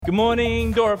Good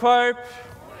morning, Door of Hope.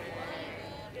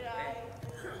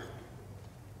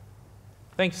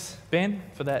 Thanks, Ben,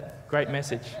 for that great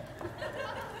message.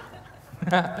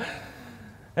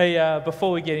 Hey,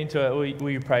 before we get into it,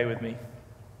 will you pray with me?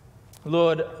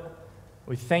 Lord,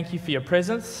 we thank you for your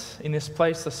presence in this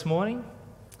place this morning.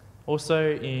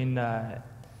 Also in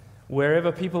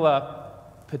wherever people are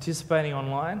participating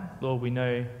online, Lord, we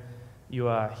know you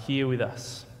are here with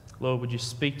us. Lord, would you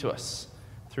speak to us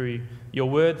through your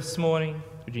word this morning?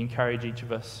 Would you encourage each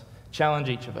of us, challenge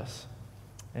each of us,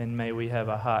 and may we have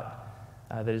a heart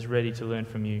that is ready to learn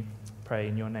from you. Pray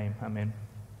in your name. Amen.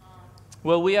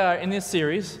 Well, we are in this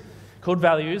series called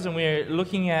Values, and we're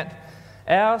looking at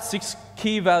our 6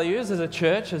 key values as a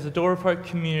church, as a Door of Hope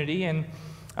community. And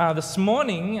this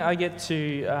morning I get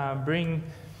to bring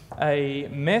a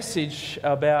message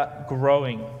about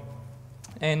growing.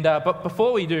 And but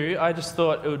before we do, I just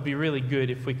thought it would be really good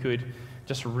if we could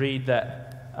just read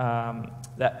that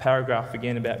paragraph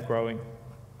again about growing.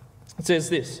 It says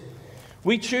this: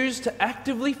 "We choose to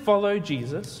actively follow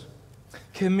Jesus,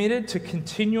 committed to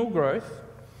continual growth,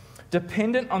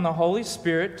 dependent on the Holy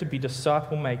Spirit to be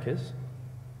disciple makers,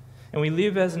 and we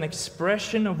live as an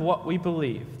expression of what we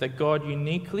believe, that God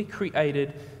uniquely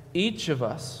created each of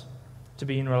us to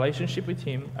be in relationship with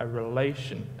Him, a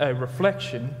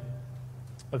reflection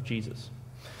of Jesus."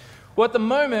 Well, at the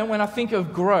moment, when I think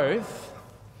of growth,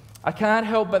 I can't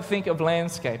help but think of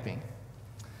landscaping.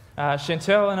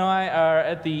 Chantel and I are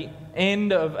at the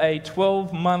end of a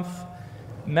 12-month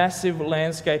massive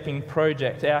landscaping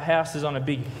project. Our house is on a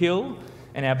big hill,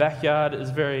 and our backyard is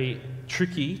very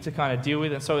tricky to kind of deal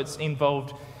with, and so it's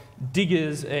involved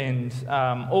diggers and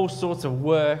all sorts of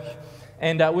work.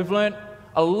 And we've learnt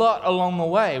a lot along the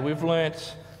way. We've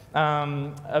learnt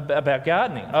about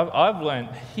gardening. I've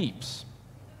learnt heaps.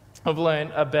 I've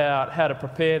learnt about how to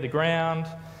prepare the ground.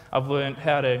 I've learned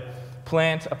how to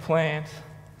plant a plant.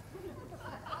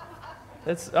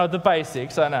 That's the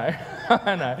basics, I know.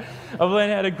 I know. I've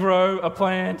learned how to grow a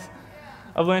plant.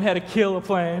 I've learned how to kill a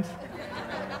plant.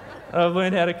 I've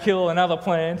learned how to kill another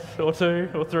plant, or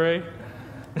 2, or 3.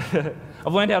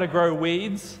 I've learned how to grow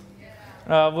weeds.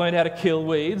 I've learned how to kill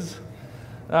weeds.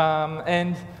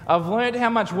 And I've learned how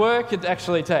much work it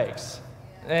actually takes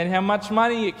and how much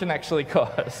money it can actually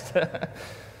cost.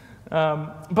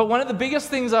 But one of the biggest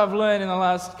things I've learned in the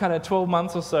last kind of 12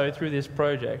 months or so through this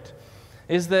project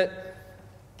is that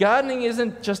gardening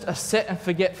isn't just a set and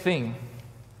forget thing,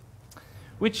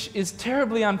 which is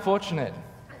terribly unfortunate.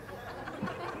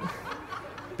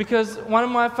 Because one of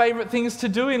my favourite things to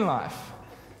do in life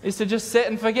is to just set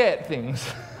and forget things.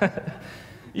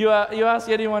 You ask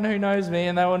anyone who knows me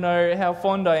and they will know how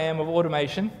fond I am of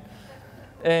automation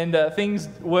and things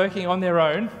working on their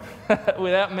own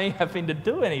without me having to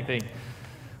do anything.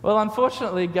 Well,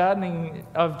 unfortunately, gardening,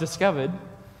 I've discovered,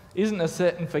 isn't a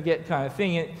set and forget kind of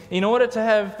thing. In order to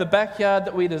have the backyard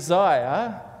that we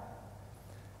desire,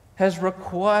 has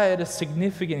required a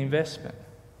significant investment.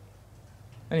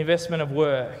 An investment of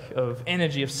work, of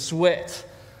energy, of sweat,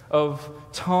 of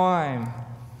time,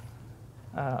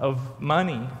 of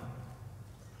money.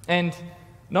 And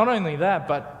not only that,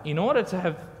 but in order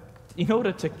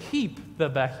to keep the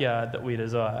backyard that we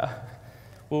desire,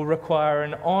 will require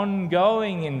an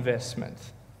ongoing investment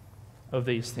of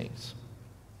these things.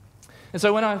 And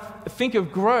so when I think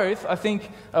of growth, I think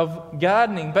of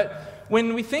gardening. But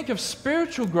when we think of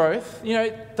spiritual growth,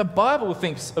 the Bible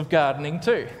thinks of gardening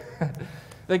too.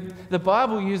 The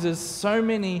Bible uses so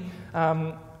many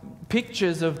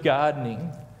pictures of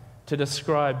gardening to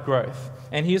describe growth.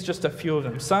 And here's just a few of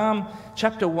them. Psalm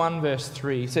chapter 1 verse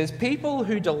 3 says, "People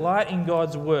who delight in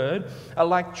God's word are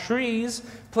like trees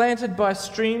planted by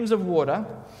streams of water,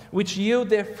 which yield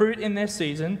their fruit in their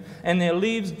season, and their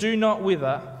leaves do not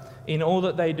wither. In all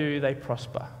that they do, they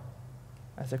prosper."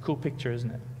 That's a cool picture,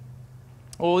 isn't it?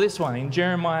 Or this one in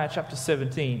Jeremiah chapter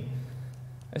 17.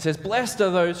 It says, "Blessed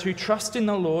are those who trust in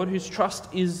the Lord, whose trust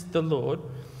is the Lord.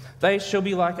 They shall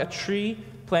be like a tree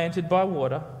planted by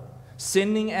water,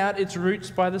 sending out its roots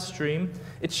by the stream.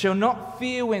 It shall not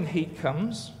fear when heat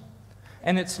comes,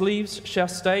 and its leaves shall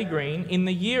stay green. In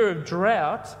the year of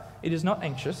drought, it is not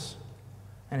anxious,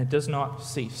 and it does not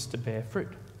cease to bear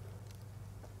fruit."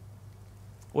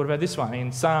 What about this one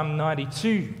in Psalm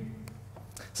 92?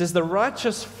 It says, "The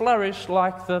righteous flourish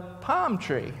like the palm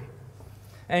tree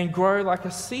and grow like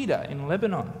a cedar in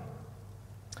Lebanon.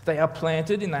 They are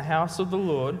planted in the house of the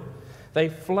Lord. They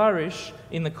flourish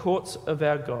in the courts of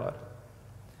our God.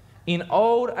 In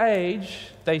old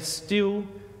age, they still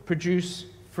produce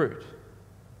fruit.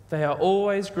 They are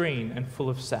always green and full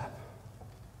of sap."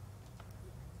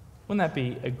 Wouldn't that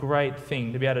be a great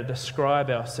thing to be able to describe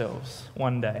ourselves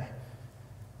one day?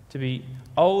 To be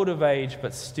old of age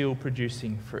but still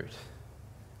producing fruit.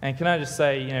 And can I just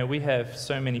say, we have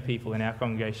so many people in our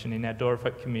congregation, in our Door of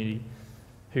Hope community,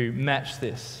 who match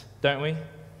this, don't we?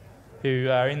 Who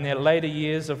are in their later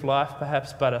years of life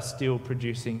perhaps, but are still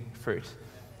producing fruit.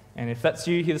 And if that's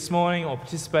you here this morning or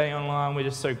participating online, we're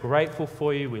just so grateful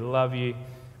for you. We love you.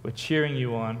 We're cheering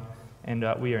you on. And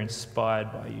we are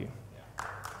inspired by you.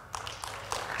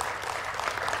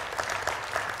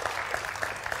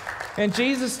 And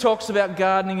Jesus talks about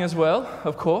gardening as well,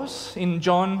 of course. In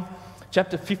John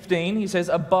chapter 15, he says,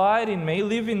 "Abide in me,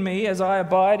 live in me as I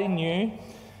abide in you.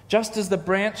 Just as the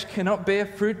branch cannot bear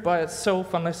fruit by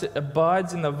itself unless it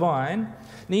abides in the vine,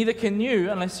 neither can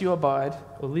you unless you abide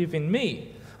or live in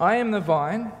me. I am the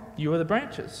vine, you are the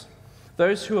branches.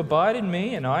 Those who abide in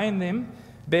me and I in them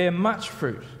bear much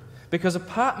fruit, because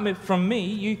apart from me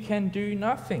you can do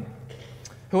nothing.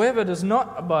 Whoever does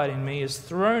not abide in me is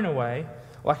thrown away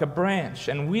like a branch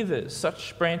and withers.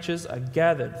 Such branches are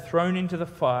gathered, thrown into the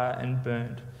fire and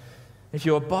burned. If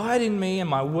you abide in me and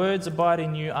my words abide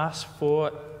in you, ask for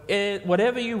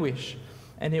whatever you wish,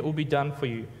 and it will be done for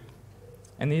you."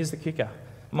 And here's the kicker.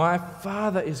 "My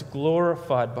Father is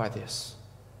glorified by this,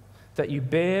 that you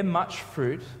bear much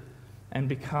fruit and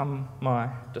become my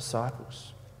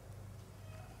disciples."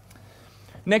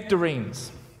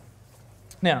 Nectarines.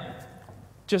 Now,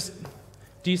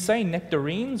 do you say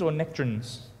nectarines or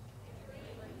nectarines?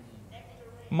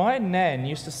 My nan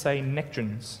used to say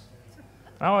nectarines.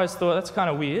 I always thought that's kind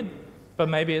of weird, but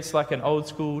maybe it's like an old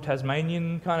school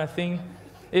Tasmanian kind of thing.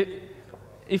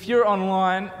 If you're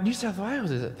online, New South Wales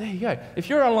is it? There you go. If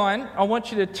you're online, I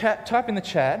want you to type in the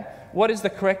chat, what is the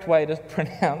correct way to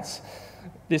pronounce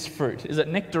this fruit? Is it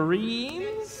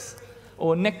nectarines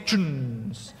or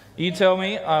nectarines? You tell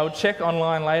me, I'll check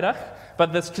online later.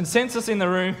 But the consensus in the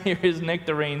room here is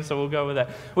nectarine, so we'll go with that.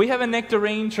 We have a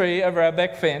nectarine tree over our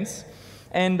back fence,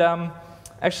 and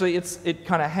actually it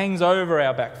kind of hangs over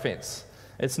our back fence.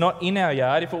 It's not in our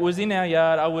yard. If it was in our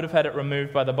yard, I would have had it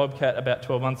removed by the bobcat about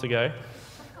 12 months ago,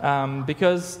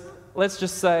 because let's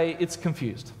just say it's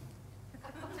confused.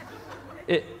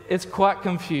 It's quite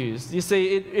confused. You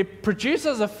see, it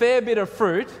produces a fair bit of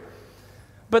fruit,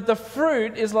 but the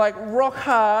fruit is like rock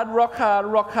hard,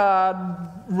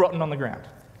 rotten on the ground.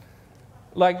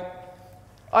 Like,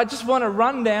 I just want to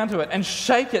run down to it and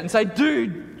shake it and say,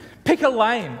 "Dude, pick a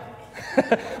lane."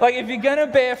 Like, if you're going to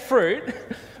bear fruit,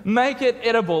 make it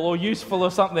edible or useful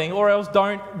or something, or else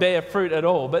don't bear fruit at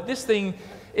all. But this thing,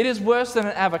 it is worse than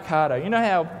an avocado. You know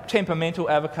how temperamental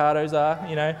avocados are?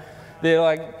 They're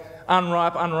like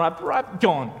unripe, ripe,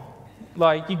 gone.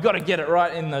 Like, you've got to get it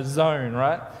right in the zone,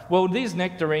 right? Well, these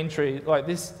nectarine trees, like,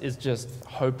 this is just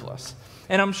hopeless.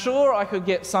 And I'm sure I could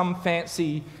get some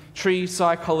fancy tree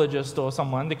psychologist or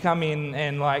someone to come in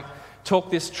and, like, talk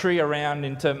this tree around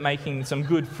into making some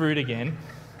good fruit again.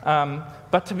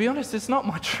 But to be honest, it's not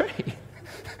my tree.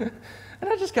 And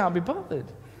I just can't be bothered.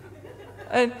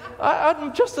 And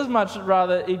I'd just as much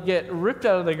rather it get ripped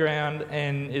out of the ground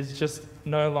and is just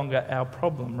no longer our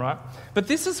problem, right? But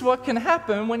this is what can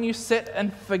happen when you set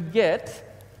and forget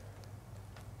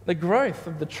the growth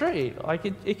of the tree. Like,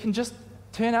 it can just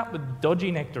turn up with dodgy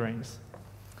nectarines.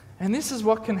 And this is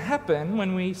what can happen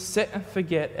when we set and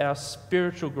forget our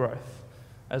spiritual growth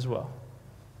as well.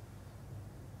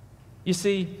 You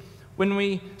see, when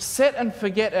we set and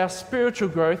forget our spiritual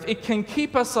growth, it can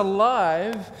keep us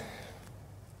alive,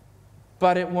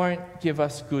 but it won't give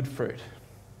us good fruit.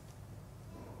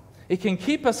 It can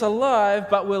keep us alive,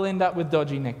 but we'll end up with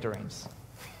dodgy nectarines.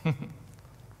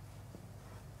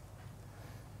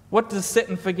 What does set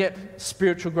and forget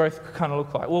spiritual growth kind of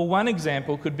look like? Well, one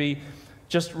example could be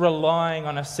just relying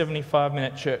on a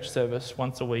 75-minute church service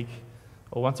once a week,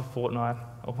 or once a fortnight,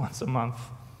 or once a month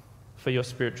for your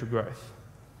spiritual growth.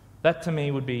 That to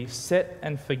me would be set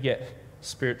and forget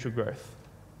spiritual growth.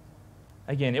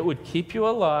 Again, it would keep you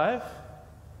alive,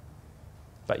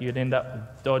 but you'd end up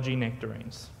with dodgy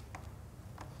nectarines.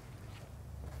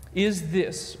 Is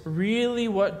this really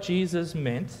what Jesus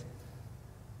meant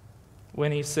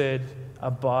when he said,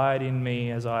 "Abide in me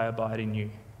as I abide in you"?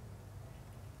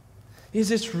 Is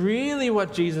this really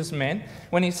what Jesus meant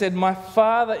when he said, "My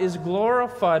Father is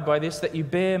glorified by this, that you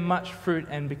bear much fruit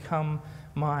and become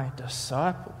my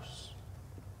disciples"?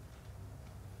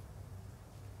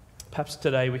 Perhaps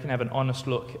today we can have an honest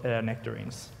look at our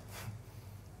nectarines.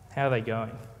 How are they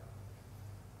going?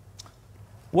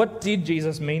 What did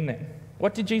Jesus mean then?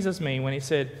 What did Jesus mean when he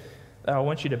said, "I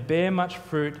want you to bear much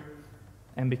fruit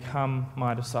and become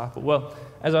my disciple"? Well,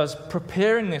 as I was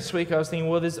preparing this week, I was thinking,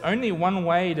 well, there's only one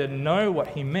way to know what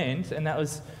he meant, and that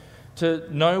was to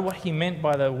know what he meant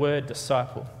by the word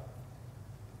disciple.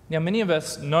 Now, many of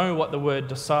us know what the word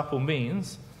disciple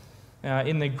means.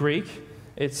 In the Greek,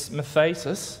 it's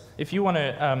mathesis. If you want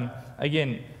to,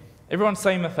 again, everyone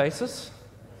say mathesis?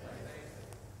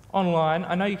 Online,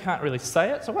 I know you can't really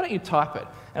say it, so why don't you type it?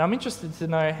 And I'm interested to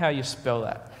know how you spell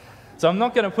that. So I'm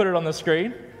not going to put it on the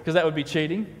screen, because that would be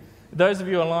cheating. Those of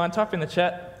you online, type in the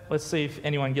chat. Let's see if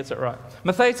anyone gets it right.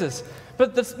 Mathesis.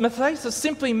 But the mathesis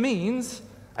simply means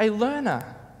a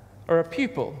learner, or a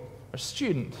pupil, or a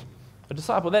student, a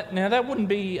disciple. Now, that wouldn't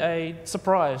be a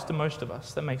surprise to most of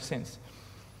us. That makes sense.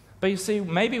 But you see,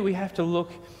 maybe we have to look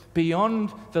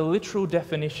beyond the literal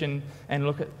definition and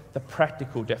look at the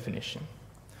practical definition.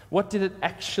 What did it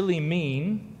actually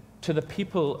mean to the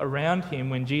people around him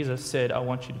when Jesus said, I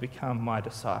want you to become my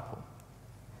disciple?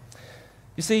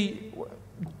 You see,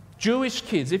 Jewish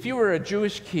kids, if you were a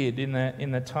Jewish kid in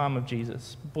the time of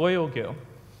Jesus, boy or girl,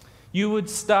 you would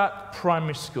start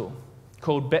primary school,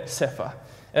 called Bet Sefer,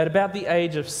 at about the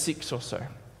age of 6 or so,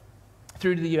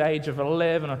 through to the age of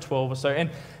 11 or 12 or so.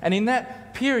 And in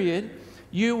that period,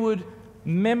 you would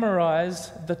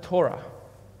memorize the Torah.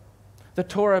 The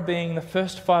Torah being the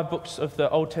first 5 books of the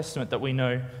Old Testament that we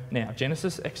know now.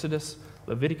 Genesis, Exodus,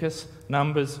 Leviticus,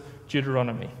 Numbers,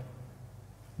 Deuteronomy.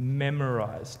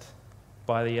 Memorized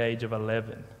by the age of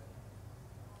 11.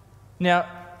 Now,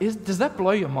 does that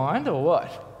blow your mind or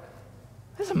what?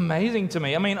 That's amazing to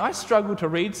me. I mean, I struggle to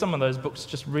read some of those books,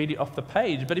 just read it off the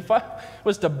page. But if I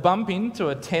was to bump into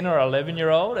a 10 or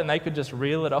 11-year-old and they could just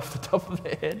reel it off the top of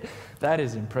their head, that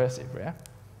is impressive, yeah?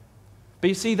 But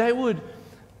you see, they would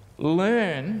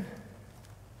learn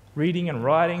reading and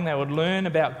writing. They would learn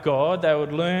about God. They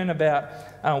would learn about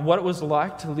what it was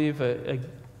like to live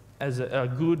as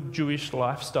a good Jewish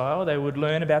lifestyle. They would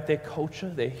learn about their culture,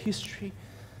 their history.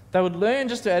 They would learn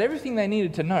just about everything they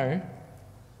needed to know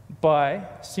by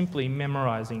simply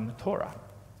memorizing the Torah.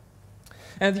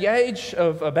 And at the age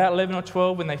of about 11 or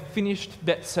 12, when they finished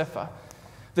Bet Sefer,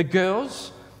 the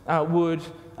girls would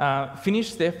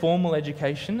finish their formal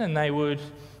education and they would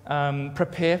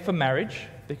prepare for marriage,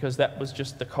 because that was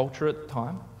just the culture at the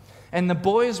time. And the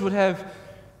boys would have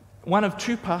one of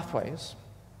 2 pathways.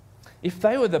 If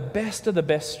they were the best of the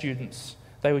best students,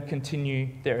 they would continue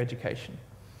their education.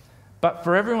 But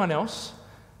for everyone else,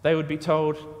 they would be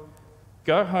told,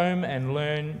 go home and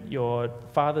learn your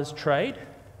father's trade,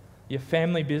 your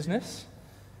family business,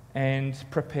 and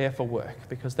prepare for work,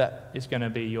 because that is going to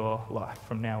be your life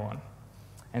from now on.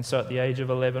 And so at the age of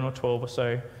 11 or 12 or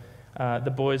so,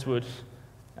 the boys would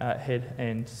head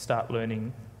and start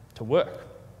learning to work.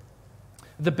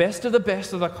 The best of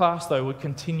the class, though, would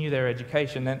continue their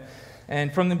education.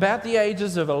 And from about the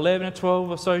ages of 11 or 12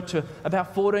 or so to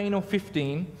about 14 or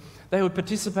 15, they would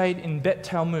participate in Bet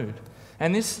Talmud.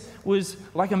 And this was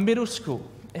like a middle school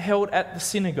held at the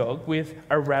synagogue with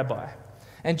a rabbi.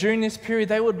 And during this period,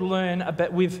 they would learn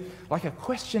about with like a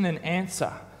question and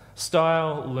answer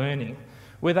style learning,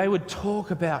 where they would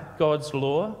talk about God's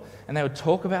law, and they would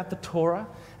talk about the Torah,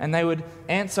 and they would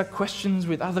answer questions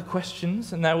with other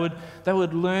questions, and they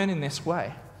would learn in this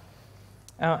way.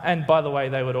 And by the way,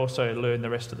 they would also learn the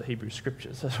rest of the Hebrew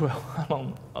Scriptures as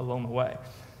well along the way.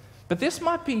 But this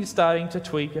might be starting to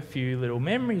tweak a few little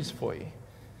memories for you.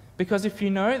 Because if you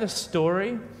know the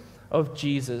story of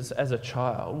Jesus as a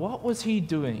child, what was he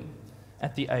doing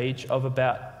at the age of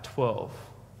about 12?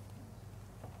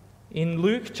 In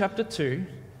Luke chapter 2,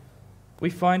 we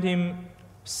find him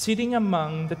sitting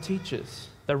among the teachers,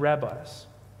 the rabbis,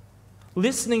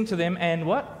 listening to them and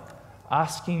what?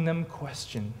 Asking them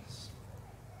questions.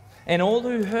 And all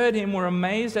who heard him were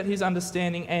amazed at his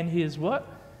understanding and his what?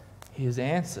 His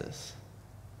answers.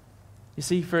 You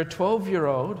see, for a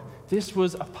 12-year-old, this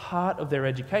was a part of their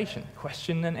education,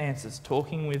 question and answers,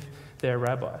 talking with their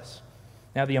rabbis.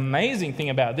 Now, the amazing thing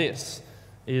about this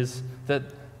is that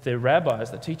the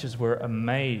rabbis, the teachers, were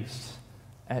amazed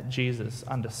at Jesus'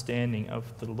 understanding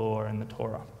of the law and the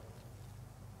Torah.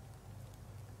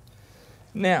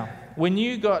 Now, when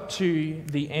you got to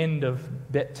the end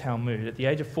of Bet Talmud, at the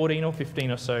age of 14 or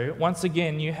 15 or so, once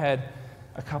again you had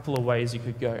a couple of ways you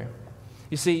could go.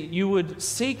 You see, you would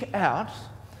seek out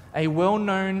a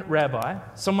well-known rabbi,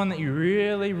 someone that you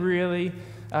really, really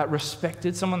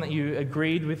respected, someone that you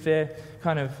agreed with their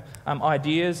kind of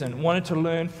ideas and wanted to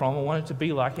learn from or wanted to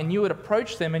be like, and you would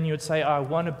approach them and you would say, I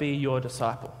want to be your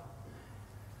disciple.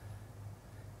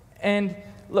 And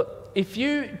look, if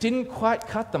you didn't quite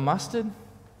cut the mustard,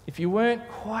 if you weren't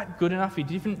quite good enough, you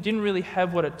didn't really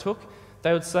have what it took,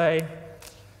 they would say,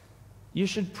 you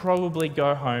should probably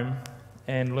go home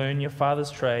and learn your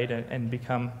father's trade and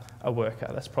become a worker.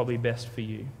 That's probably best for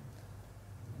you.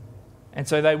 And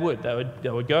so they would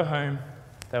go home,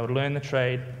 they would learn the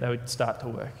trade, they would start to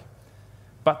work.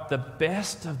 But the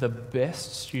best of the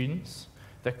best students,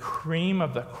 the cream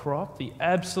of the crop, the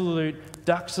absolute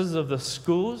duxes of the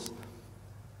schools,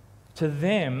 to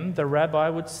them the rabbi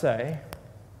would say,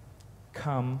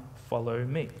 "Come, follow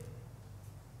me.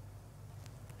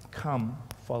 Come,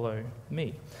 follow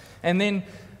me." And then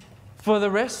for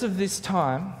the rest of this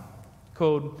time,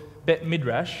 called Bet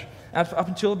Midrash, up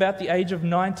until about the age of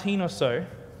 19 or so,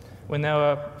 when they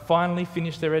were finally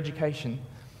finished their education,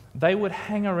 they would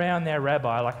hang around their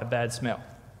rabbi like a bad smell.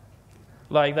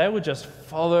 Like they would just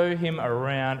follow him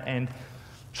around and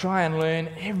try and learn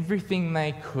everything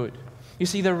they could. You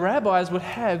see, the rabbis would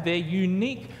have their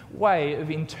unique way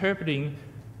of interpreting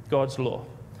God's law,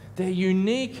 their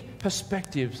unique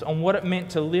perspectives on what it meant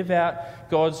to live out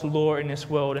God's law in this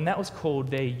world, and that was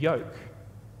called their yoke.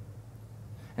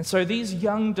 And so these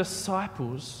young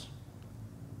disciples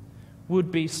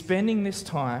would be spending this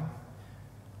time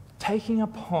taking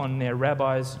upon their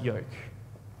rabbi's yoke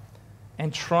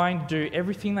and trying to do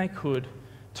everything they could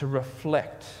to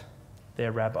reflect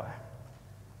their rabbi.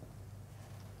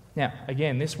 Now,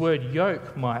 again, this word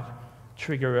yoke might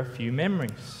trigger a few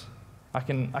memories. I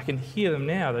can hear them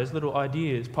now, those little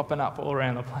ideas popping up all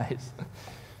around the place.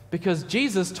 Because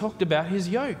Jesus talked about his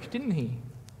yoke, didn't he?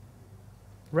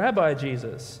 Rabbi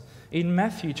Jesus. In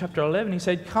Matthew chapter 11, he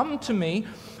said, "Come to me,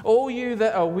 all you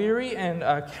that are weary and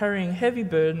are carrying heavy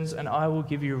burdens, and I will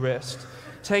give you rest.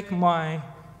 Take my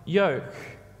yoke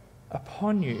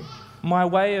upon you, my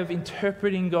way of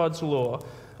interpreting God's law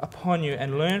upon you,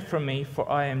 and learn from me, for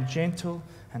I am gentle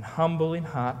and humble in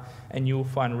heart, and you will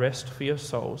find rest for your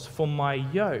souls. For my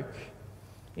yoke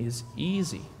is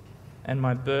easy, and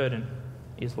my burden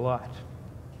is light."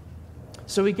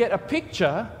 So we get a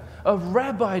picture of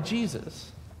Rabbi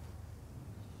Jesus,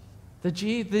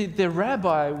 the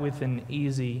rabbi with an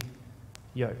easy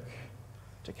yoke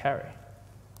to carry.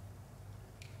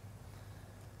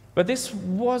 But this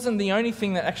wasn't the only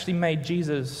thing that actually made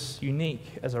Jesus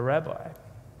unique as a rabbi.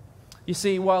 You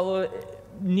see, while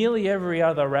nearly every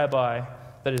other rabbi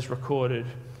that is recorded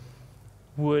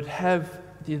would have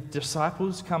the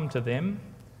disciples come to them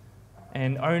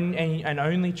and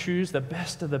only choose the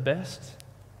best of the best,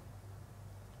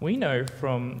 we know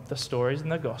from the stories in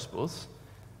the Gospels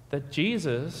that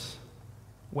Jesus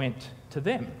went to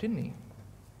them, didn't he?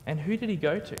 And who did he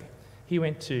go to? He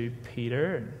went to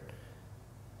Peter and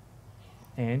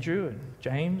Andrew and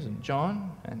James and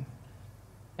John.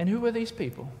 And who were these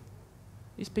people?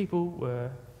 These people were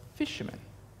fishermen.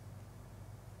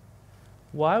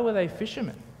 Why were they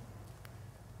fishermen?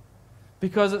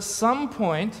 Because at some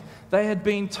point they had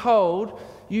been told,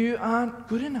 "You aren't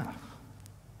good enough.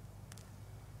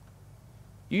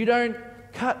 You don't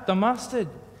cut the mustard.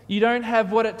 You don't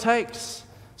have what it takes.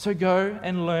 So go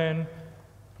and learn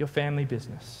your family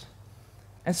business."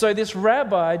 And so this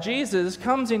rabbi, Jesus,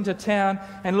 comes into town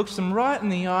and looks them right in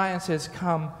the eye and says,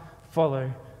 "Come,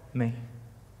 follow me.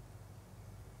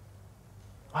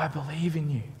 I believe in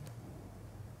you.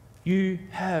 You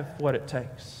have what it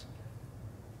takes.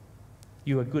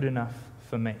 You are good enough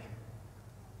for me."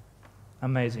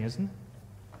 Amazing, isn't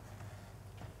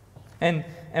it?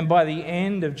 And by the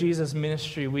end of Jesus'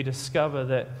 ministry, we discover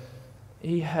that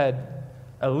he had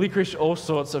a licorice all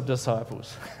sorts of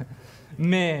disciples.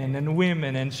 Men and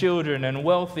women and children and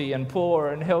wealthy and poor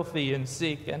and healthy and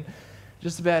sick and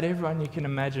just about everyone you can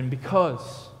imagine,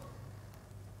 because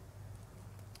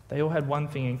they all had one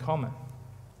thing in common.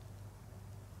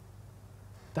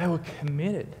 They were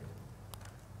committed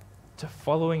to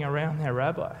following around their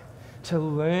rabbi, to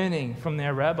learning from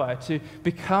their rabbi, to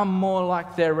become more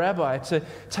like their rabbi, to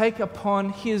take upon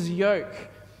his yoke,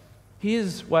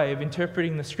 his way of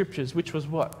interpreting the scriptures, which was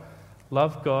what?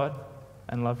 Love God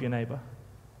and love your neighbor.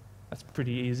 That's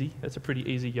pretty easy. That's a pretty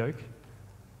easy yoke.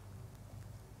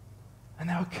 And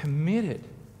they were committed,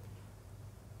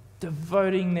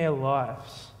 devoting their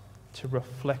lives to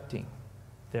reflecting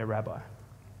their rabbi.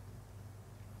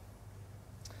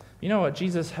 You know what?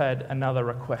 Jesus had another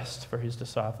request for his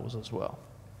disciples as well.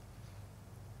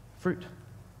 Fruit.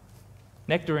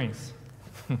 Nectarines.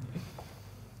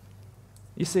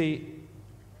 You see,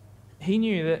 he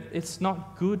knew that it's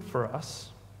not good for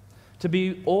us to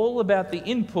be all about the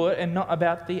input and not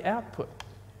about the output.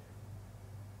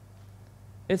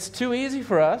 It's too easy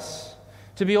for us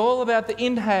to be all about the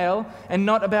inhale and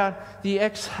not about the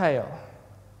exhale.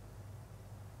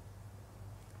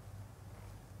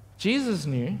 Jesus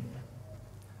knew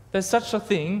there's such a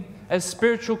thing as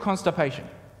spiritual constipation,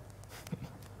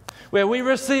 where we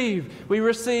receive. We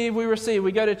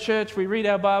go to church, we read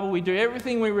our Bible, we do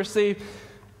everything we receive,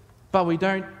 but we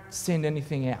don't send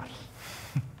anything out.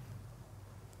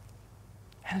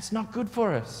 And it's not good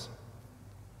for us.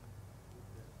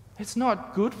 It's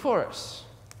not good for us.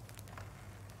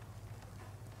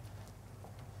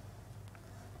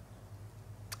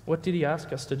 What did he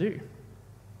ask us to do?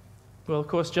 Well, of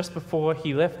course, just before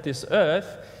he left this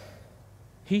earth,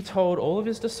 he told all of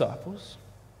his disciples,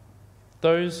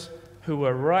 those who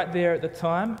were right there at the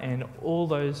time and all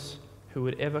those who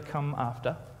would ever come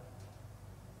after,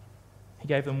 he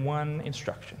gave them one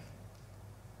instruction.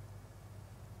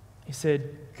 He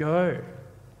said, go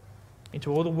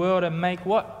into all the world and make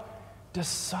what?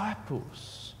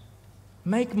 Disciples.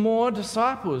 Make more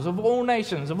disciples of all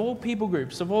nations, of all people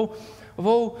groups, of all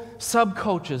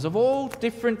subcultures, of all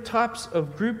different types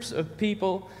of groups of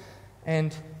people,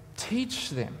 and teach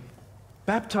them.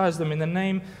 Baptize them in the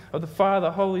name of the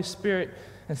Father, Holy Spirit,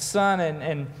 and Son,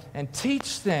 and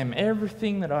teach them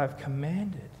everything that I've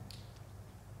commanded.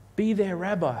 Be their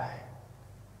rabbi.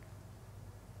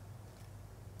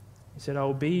 He said, I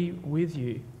will be with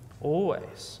you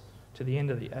always to the end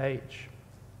of the age.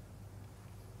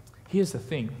 Here's the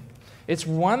thing. It's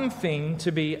one thing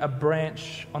to be a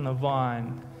branch on the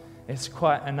vine. It's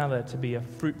quite another to be a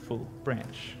fruitful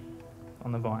branch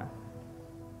on the vine.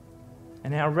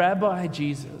 And our Rabbi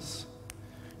Jesus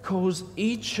calls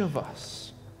each of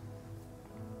us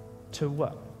to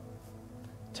what?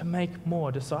 To make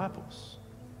more disciples.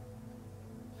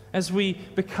 As we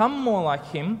become more like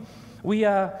him, we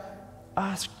are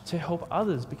asked to help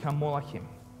others become more like him.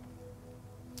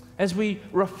 As we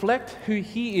reflect who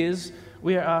he is,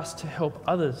 we are asked to help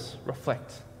others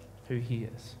reflect who he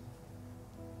is.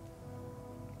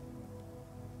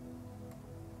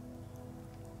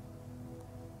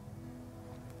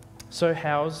 So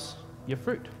how's your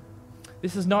fruit?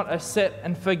 This is not a set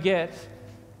and forget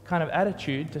kind of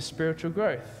attitude to spiritual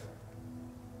growth.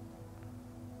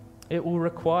 It will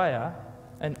require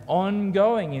an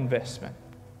ongoing investment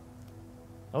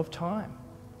of time,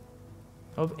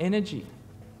 of energy,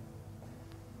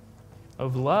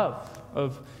 of love,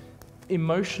 of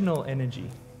emotional energy.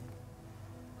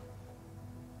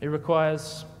 It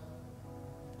requires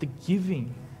the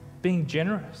giving, being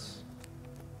generous.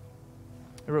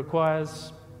 It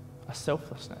requires a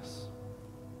selflessness.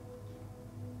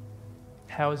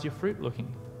 How is your fruit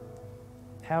looking?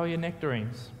 How are your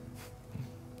nectarines?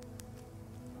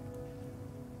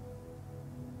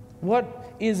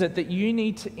 What is it that you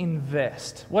need to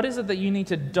invest? What is it that you need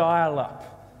to dial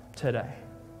up today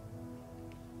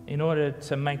in order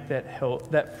to make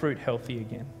that fruit healthy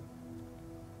again?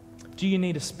 Do you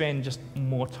need to spend just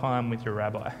more time with your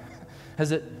rabbi?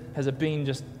 Has it been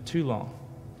just too long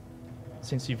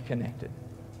since you've connected?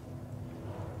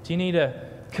 Do you need to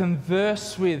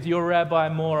converse with your rabbi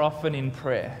more often in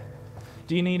prayer?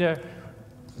 Do you need to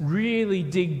really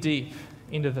dig deep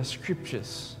into the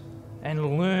scriptures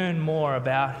and learn more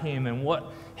about him and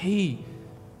what he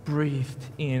breathed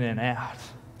in and out?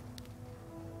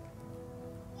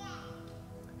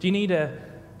 Do you need to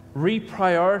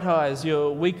reprioritize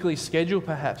your weekly schedule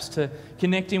perhaps to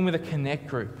connect in with a connect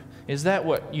group? Is that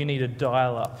what you need to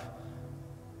dial up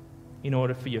in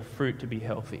order for your fruit to be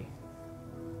healthy?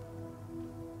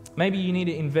 Maybe you need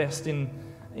to invest in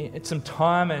some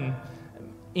time and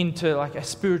into like a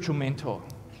spiritual mentor.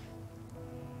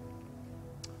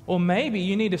 Or maybe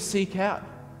you need to seek out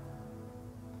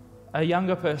a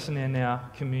younger person in our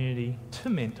community to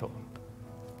mentor.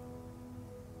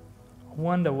 I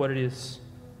wonder what it is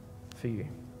for you.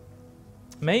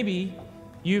 Maybe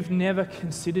you've never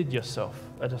considered yourself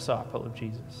a disciple of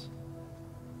Jesus.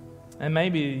 And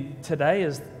maybe today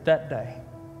is that day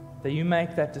that you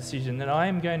make that decision, that I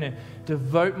am going to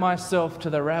devote myself to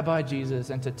the Rabbi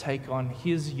Jesus and to take on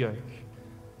his yoke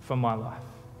for my life.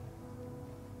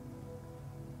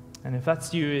 And if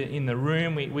that's you in the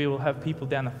room, we will have people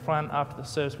down the front after the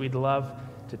service. We'd love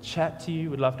to chat to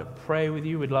you. We'd love to pray with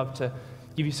you. We'd love to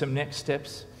give you some next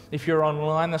steps. If you're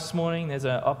online this morning, there's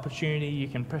an opportunity. You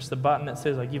can press the button that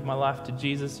says, I give my life to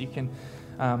Jesus. You can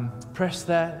press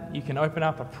that. You can open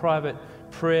up a private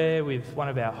prayer with one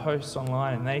of our hosts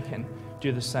online, and they can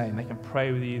do the same. They can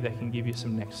pray with you. They can give you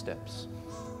some next steps.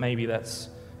 Maybe that's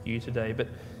you today. But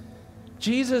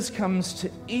Jesus comes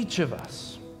to each of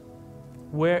us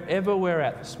wherever we're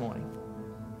at this morning.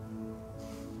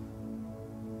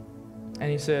 And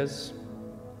he says,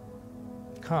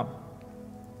 come,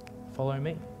 follow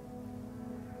me.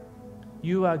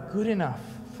 You are good enough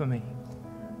for me.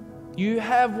 You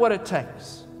have what it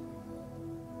takes.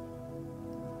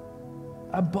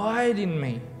 Abide in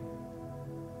me.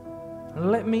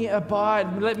 Let me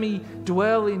abide. Let me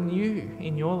dwell in you,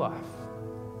 in your life.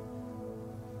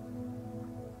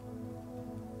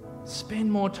 Spend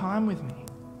more time with me.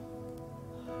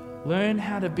 Learn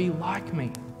how to be like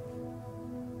me.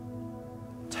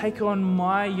 Take on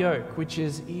my yoke, which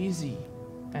is easy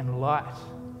and light.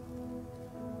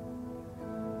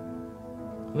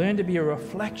 Learn to be a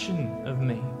reflection of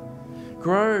me.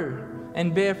 Grow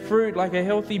and bear fruit like a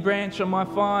healthy branch on my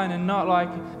vine and not like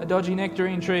a dodgy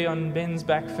nectarine tree on Ben's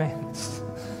back fence.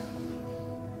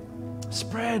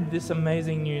 Spread this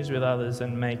amazing news with others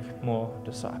and make more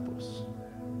disciples.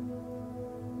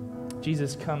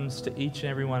 Jesus comes to each and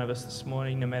every one of us this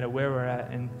morning, no matter where we're at,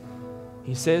 and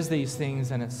he says these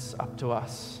things, and it's up to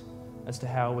us as to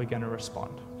how we're going to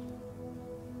respond.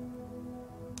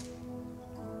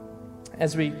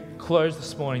 As we close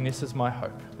this morning, this is my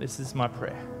hope. This is my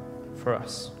prayer for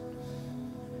us.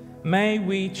 May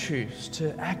we choose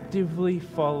to actively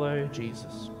follow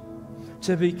Jesus,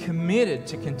 to be committed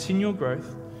to continual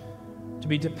growth, to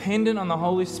be dependent on the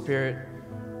Holy Spirit,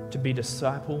 to be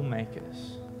disciple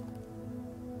makers.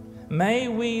 May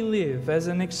we live as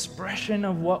an expression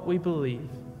of what we believe,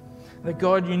 that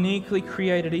God uniquely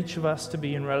created each of us to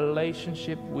be in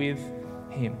relationship with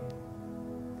Him.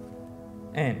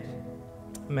 And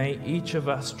may each of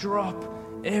us drop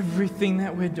everything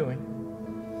that we're doing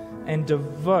and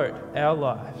devote our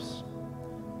lives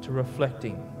to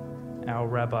reflecting our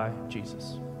Rabbi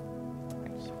Jesus.